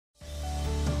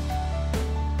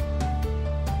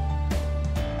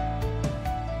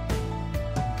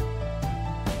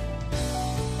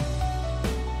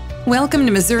Welcome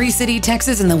to Missouri City,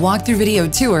 Texas, and the walkthrough video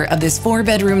tour of this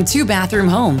 4-bedroom, 2-bathroom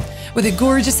home with a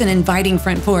gorgeous and inviting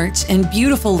front porch and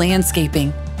beautiful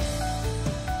landscaping.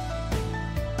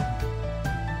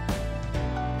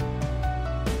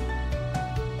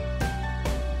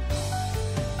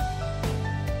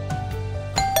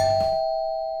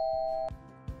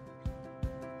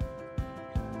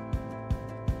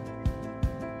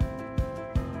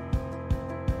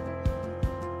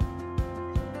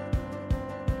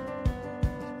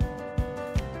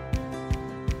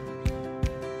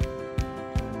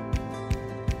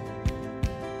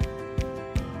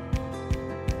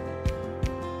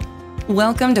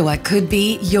 Welcome to what could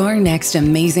be your next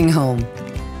amazing home.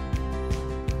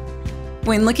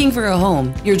 When looking for a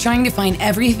home, you're trying to find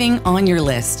everything on your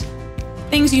list.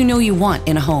 Things you know you want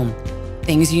in a home,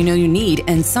 things you know you need,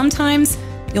 and sometimes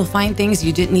you'll find things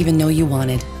you didn't even know you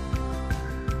wanted.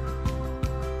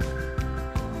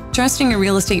 Trusting a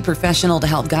real estate professional to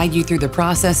help guide you through the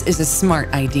process is a smart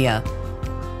idea.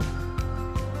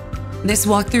 This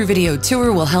walkthrough video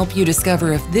tour will help you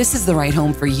discover if this is the right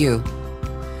home for you.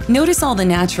 Notice all the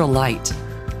natural light.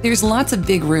 There's lots of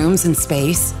big rooms and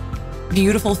space,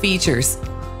 beautiful features.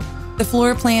 The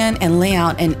floor plan and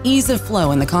layout and ease of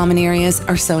flow in the common areas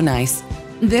are so nice.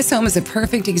 This home is a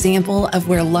perfect example of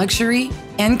where luxury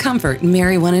and comfort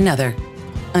marry one another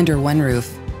under one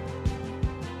roof.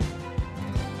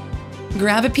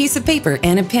 Grab a piece of paper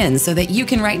and a pen so that you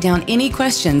can write down any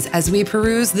questions as we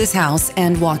peruse this house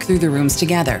and walk through the rooms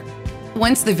together.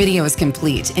 Once the video is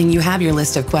complete and you have your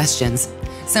list of questions,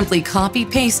 simply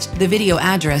copy-paste the video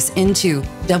address into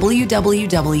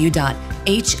www.har.com.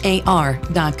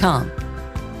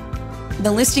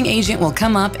 The listing agent will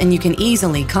come up and you can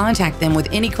easily contact them with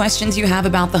any questions you have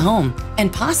about the home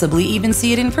and possibly even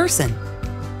see it in person.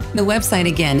 The website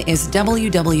again is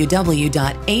www.har.com.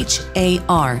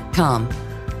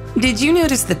 Did you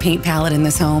notice the paint palette in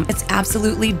this home? It's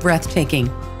absolutely breathtaking.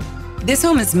 This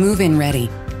home is move-in ready.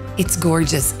 It's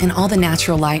gorgeous and all the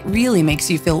natural light really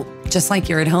makes you feel just like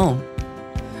you're at home.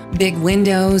 Big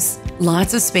windows,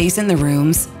 lots of space in the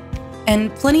rooms,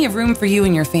 and plenty of room for you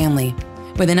and your family,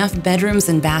 with enough bedrooms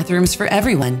and bathrooms for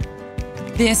everyone.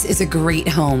 This is a great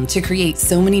home to create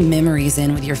so many memories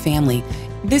in with your family.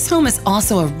 This home is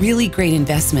also a really great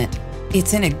investment.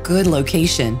 It's in a good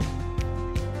location.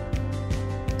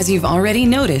 As you've already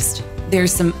noticed,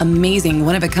 there's some amazing,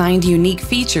 one-of-a-kind, unique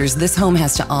features this home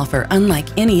has to offer, unlike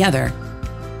any other.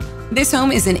 This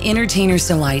home is an entertainer's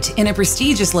delight in a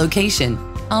prestigious location,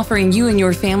 offering you and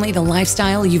your family the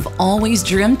lifestyle you've always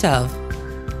dreamt of.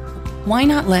 Why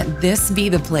not let this be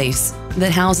the place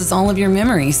that houses all of your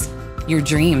memories, your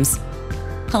dreams,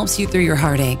 helps you through your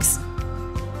heartaches,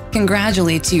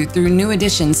 congratulates you through new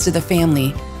additions to the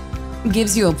family,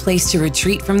 gives you a place to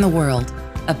retreat from the world,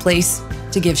 a place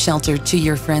to give shelter to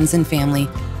your friends and family,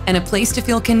 and a place to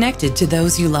feel connected to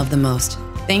those you love the most.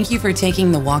 Thank you for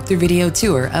taking the walkthrough video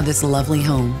tour of this lovely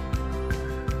home.